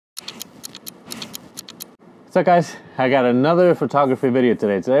What's up guys? I got another photography video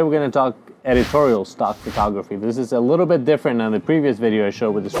today. Today we're going to talk editorial stock photography. This is a little bit different than the previous video I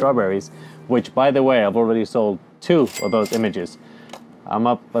showed with the strawberries, which by the way, I've already sold 2 of those images. I'm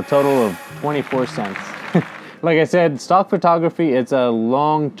up a total of 24 cents. Like I said, stock photography, it's a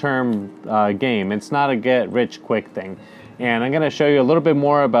long-term game. It's not a get-rich-quick thing. And I'm going to show you a little bit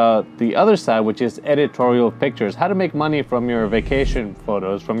more about the other side, which is editorial pictures. How to make money from your vacation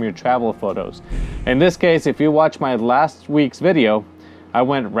photos, from your travel photos. In this case, if you watch my last week's video, I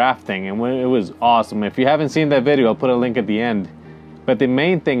went rafting and it was awesome. If you haven't seen that video, I'll put a link at the end. But the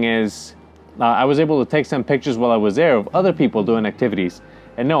main thing is, I was able to take some pictures while I was there of other people doing activities.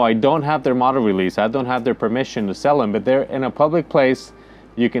 And no, I don't have their model release. I don't have their permission to sell them, but they're in a public place.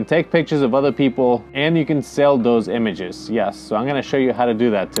 You can take pictures of other people and you can sell those images. Yes, so I'm going to show you how to do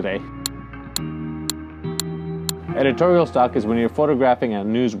that today. Editorial stock is when you're photographing a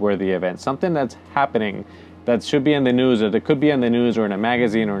newsworthy event, something that's happening that should be in the news, or that could be in the news or in a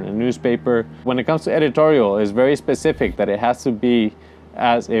magazine or in a newspaper. When it comes to editorial, it's very specific that it has to be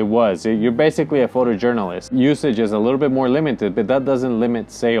as it was. You're basically a photojournalist. Usage is a little bit more limited, but that doesn't limit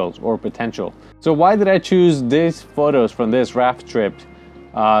sales or potential. So why did I choose these photos from this raft trip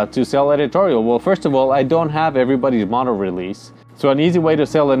to sell editorial? Well, first of all, I don't have everybody's model release. So an easy way to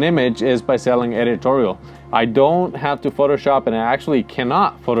sell an image is by selling editorial. I don't have to Photoshop, and I actually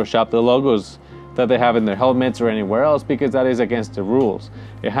cannot Photoshop the logos that they have in their helmets or anywhere else, because that is against the rules.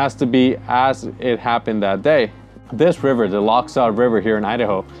 It has to be as it happened that day. This river, the Lochsa River here in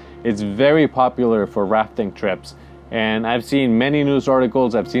Idaho, it's very popular for rafting trips. And I've seen many news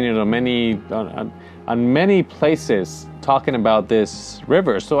articles, I've seen it on many places talking about this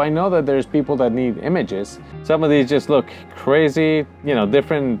river. So I know that there's people that need images. Some of these just look crazy, you know,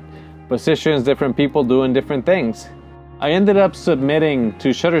 different positions, different people doing different things. I ended up submitting to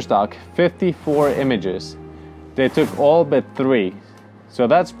Shutterstock 54 images. They took all but 3. So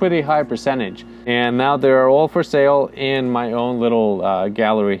that's pretty high percentage. And now they're all for sale in my own little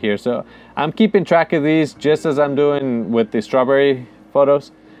gallery here. So I'm keeping track of these just as I'm doing with the strawberry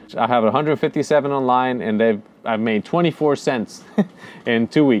photos. I have 157 online, and I've made 24 cents in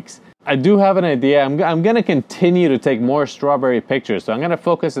 2 weeks. I do have an idea. I'm going to continue to take more strawberry pictures. So I'm going to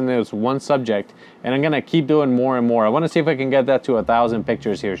focus on this one subject, and I'm going to keep doing more and more. I want to see if I can get that to 1,000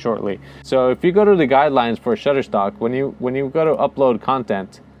 pictures here shortly. So if you go to the guidelines for Shutterstock, when you go to upload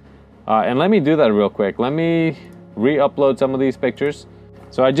content, and let me do that real quick. Let me re-upload some of these pictures.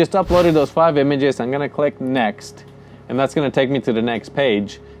 So I just uploaded those 5 images. I'm going to click next, and that's going to take me to the next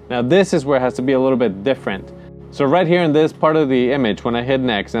page. Now this is where it has to be a little bit different. So right here in this part of the image, when I hit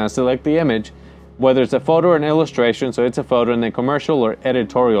next and I select the image, whether it's a photo or an illustration, so it's a photo, and then commercial or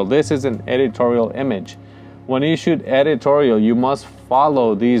editorial, this is an editorial image. When you shoot editorial, you must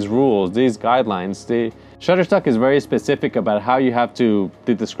follow these rules, these guidelines. The Shutterstock is very specific about how you have to,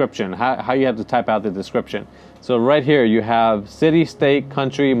 the description, how you have to type out the description. So right here you have city, state,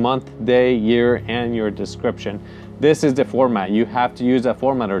 country, month, day, year, and your description. This is the format. You have to use that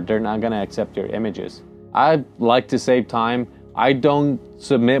format or they're not going to accept your images. I like to save time. I don't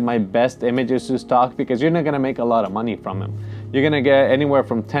submit my best images to stock because you're not going to make a lot of money from them. You're going to get anywhere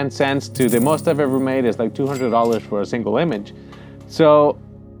from 10 cents to the most I've ever made is like $200 for a single image. So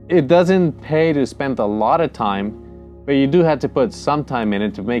it doesn't pay to spend a lot of time, but you do have to put some time in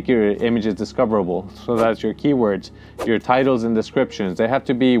it to make your images discoverable. So that's your keywords, your titles and descriptions. They have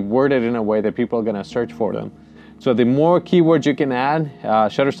to be worded in a way that people are going to search for them. So the more keywords you can add,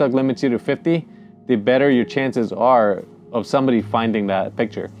 Shutterstock limits you to 50, the better your chances are of somebody finding that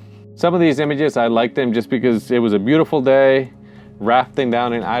picture. Some of these images, I like them just because it was a beautiful day, rafting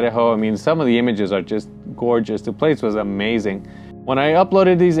down in Idaho. I mean, some of the images are just gorgeous. The place was amazing. When I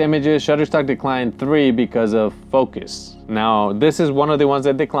uploaded these images, Shutterstock declined 3 because of focus. Now, this is one of the ones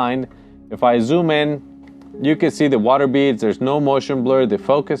that declined. If I zoom in, you can see the water beads. There's no motion blur. The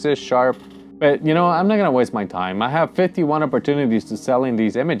focus is sharp. But, you know, I'm not going to waste my time. I have 51 opportunities to selling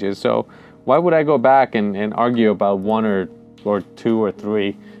these images, so why would I go back and argue about 1 or 2 or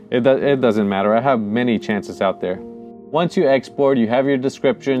 3? It doesn't matter. I have many chances out there. Once you export, you have your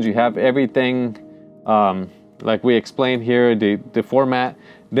descriptions, you have everything like we explained here, the format,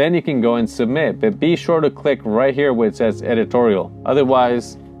 then you can go and submit. But be sure to click right here where it says editorial.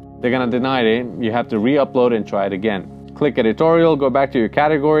 Otherwise, they're going to deny it. You have to re-upload and try it again. Click editorial, go back to your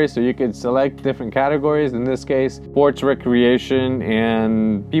categories, so you can select different categories. In this case, sports, recreation,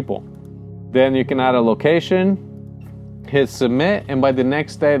 and people. Then you can add a location, hit submit, and by the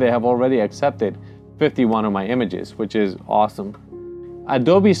next day they have already accepted 51 of my images, which is awesome.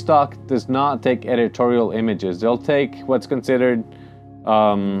 Adobe Stock does not take editorial images. They'll take what's considered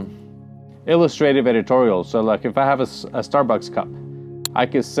illustrative editorials. So like if I have a Starbucks cup, I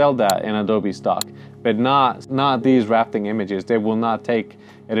could sell that in Adobe Stock, but not these rafting images. They will not take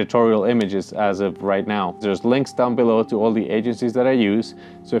editorial images as of right now. There's links down below to all the agencies that I use.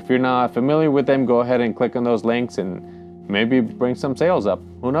 So if you're not familiar with them, go ahead and click on those links and maybe bring some sales up.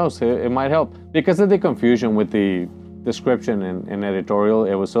 Who knows, it might help. Because of the confusion with the description in editorial,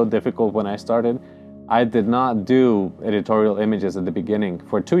 it was so difficult when I started. I did not do editorial images at the beginning.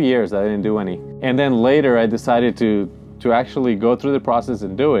 For 2 years, I didn't do any. And then later I decided to actually go through the process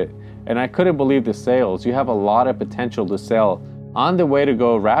and do it. And I couldn't believe the sales. You have a lot of potential to sell. On the way to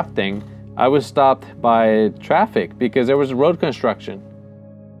go rafting, I was stopped by traffic because there was road construction.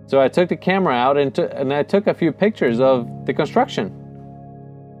 So I took the camera out and I took a few pictures of the construction.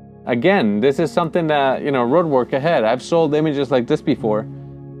 Again, this is something that, you know, road work ahead. I've sold images like this before.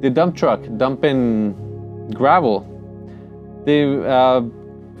 The dump truck dumping gravel. The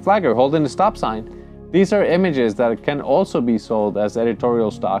flagger holding the stop sign. These are images that can also be sold as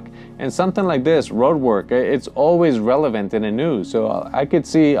editorial stock. And something like this, road work, it's always relevant in the news. So I could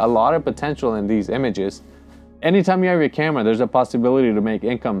see a lot of potential in these images. Anytime you have your camera, there's a possibility to make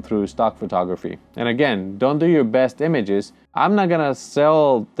income through stock photography. And again, don't do your best images. I'm not gonna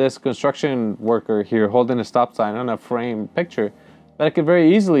sell this construction worker here holding a stop sign on a frame picture, but I could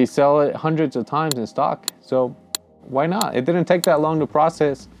very easily sell it hundreds of times in stock. So why not? It didn't take that long to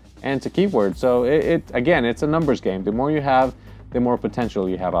process and to keyword. So again, it's a numbers game. The more you have, the more potential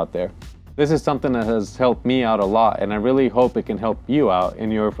you have out there. This is something that has helped me out a lot, and I really hope it can help you out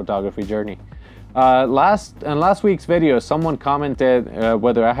in your photography journey. In last week's video, someone commented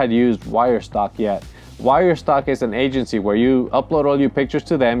whether I had used Wirestock yet. Wirestock is an agency where you upload all your pictures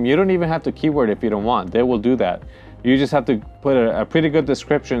to them. You don't even have to keyword if you don't want. They will do that. You just have to put a pretty good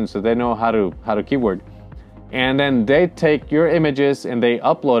description so they know how to keyword. And then they take your images and they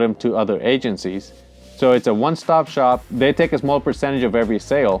upload them to other agencies. So it's a one-stop shop. They take a small percentage of every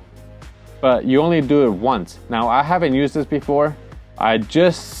sale, but you only do it once. Now, I haven't used this before. I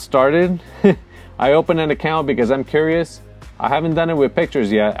just started. I opened an account because I'm curious. I haven't done it with pictures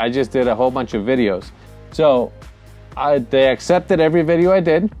yet. I just did a whole bunch of videos. So they accepted every video I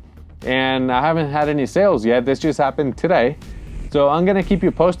did, and I haven't had any sales yet. This just happened today. So I'm gonna keep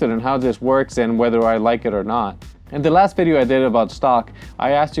you posted on how this works and whether I like it or not. In the last video I did about stock,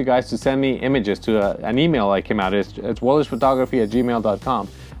 I asked you guys to send me images to an email I came out. It's wollertzphotography@gmail.com.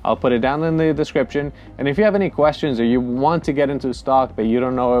 I'll put it down in the description. And if you have any questions or you want to get into stock but you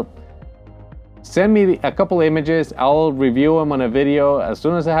don't know, send me a couple images. I'll review them on a video. As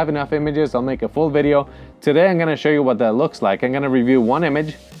soon as I have enough images, I'll make a full video. Today I'm gonna show you what that looks like. I'm gonna review one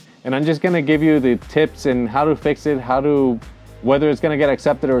image and I'm just gonna give you the tips and how to fix it, whether it's gonna get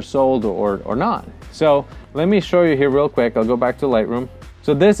accepted or sold or not. So let me show you here real quick. I'll go back to Lightroom.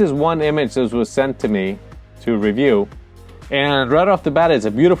 So this is one image that was sent to me to review. And right off the bat, it's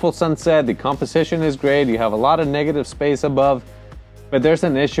a beautiful sunset. The composition is great. You have a lot of negative space above, but there's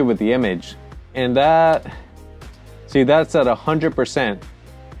an issue with the image. And that's at 100%.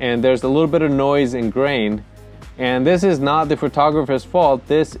 And there's a little bit of noise and grain. And this is not the photographer's fault.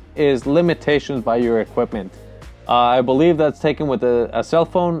 This is limitations by your equipment. I believe that's taken with a cell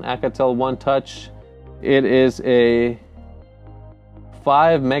phone, Alcatel One Touch. It is a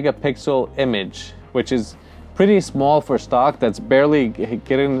 5 megapixel image, which is pretty small for stock. That's barely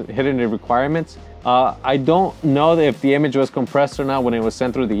hitting the requirements. I don't know if the image was compressed or not when it was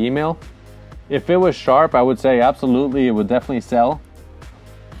sent through the email. If it was sharp, I would say absolutely, it would definitely sell.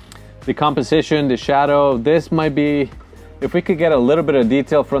 The composition, the shadow, this might be, if we could get a little bit of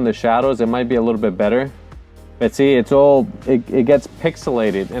detail from the shadows, it might be a little bit better. But see, it gets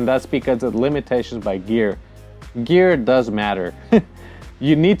pixelated, and that's because of limitations by gear. Gear does matter.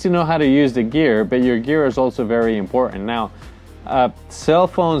 You need to know how to use the gear, but your gear is also very important. Now, cell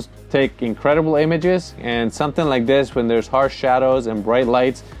phones take incredible images, and something like this, when there's harsh shadows and bright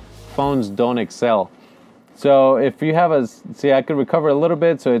lights, phones don't excel. So if you have see, I could recover a little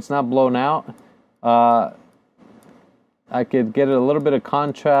bit so it's not blown out. I could get a little bit of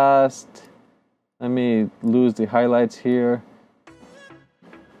contrast. Let me lose the highlights here.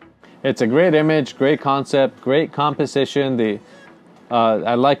 It's a great image, great concept, great composition.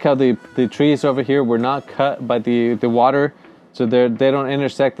 I like how the trees over here were not cut by the water, so they don't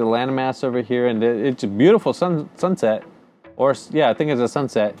intersect the landmass over here, and it's a beautiful sunset. Or yeah, I think it's a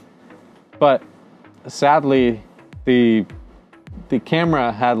sunset. But sadly, the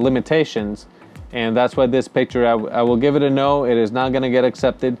camera had limitations, and that's why this picture, I will give it a no. It is not gonna get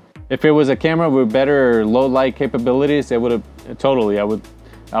accepted. If it was a camera with better low light capabilities, it would have totally, I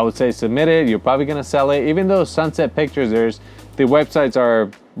would say submit it. You're probably gonna sell it. Even though sunset pictures, the websites are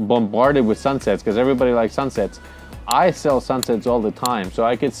bombarded with sunsets because everybody likes sunsets. I sell sunsets all the time, so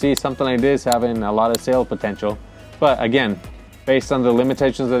I could see something like this having a lot of sale potential. But again, based on the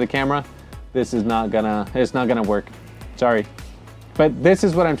limitations of the camera, this is not gonna work. Sorry. But this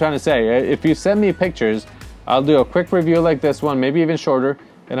is what I'm trying to say. If you send me pictures, I'll do a quick review like this one, maybe even shorter,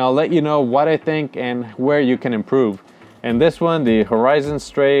 and I'll let you know what I think and where you can improve. And this one, the horizon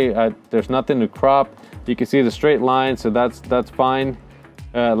straight, there's nothing to crop. You can see the straight line, so that's fine.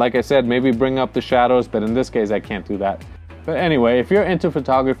 Like I said, maybe bring up the shadows, but in this case, I can't do that. But anyway, if you're into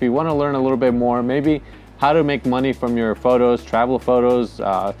photography, want to learn a little bit more, maybe how to make money from your photos, travel photos,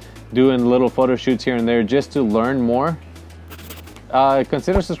 doing little photo shoots here and there, just to learn more,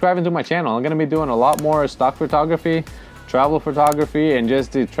 consider subscribing to my channel. I'm going to be doing a lot more stock photography, travel photography, and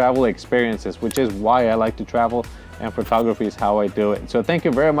just the travel experiences, which is why I like to travel, and photography is how I do it. So thank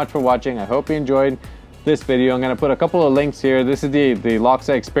you very much for watching. I hope you enjoyed this video. I'm going to put a couple of links here. This is the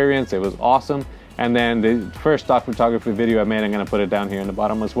Lochsa experience. It was awesome. And then the first stock photography video I made, I'm going to put it down here in the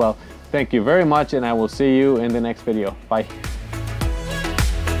bottom as well. Thank you very much, and I will see you in the next video. Bye.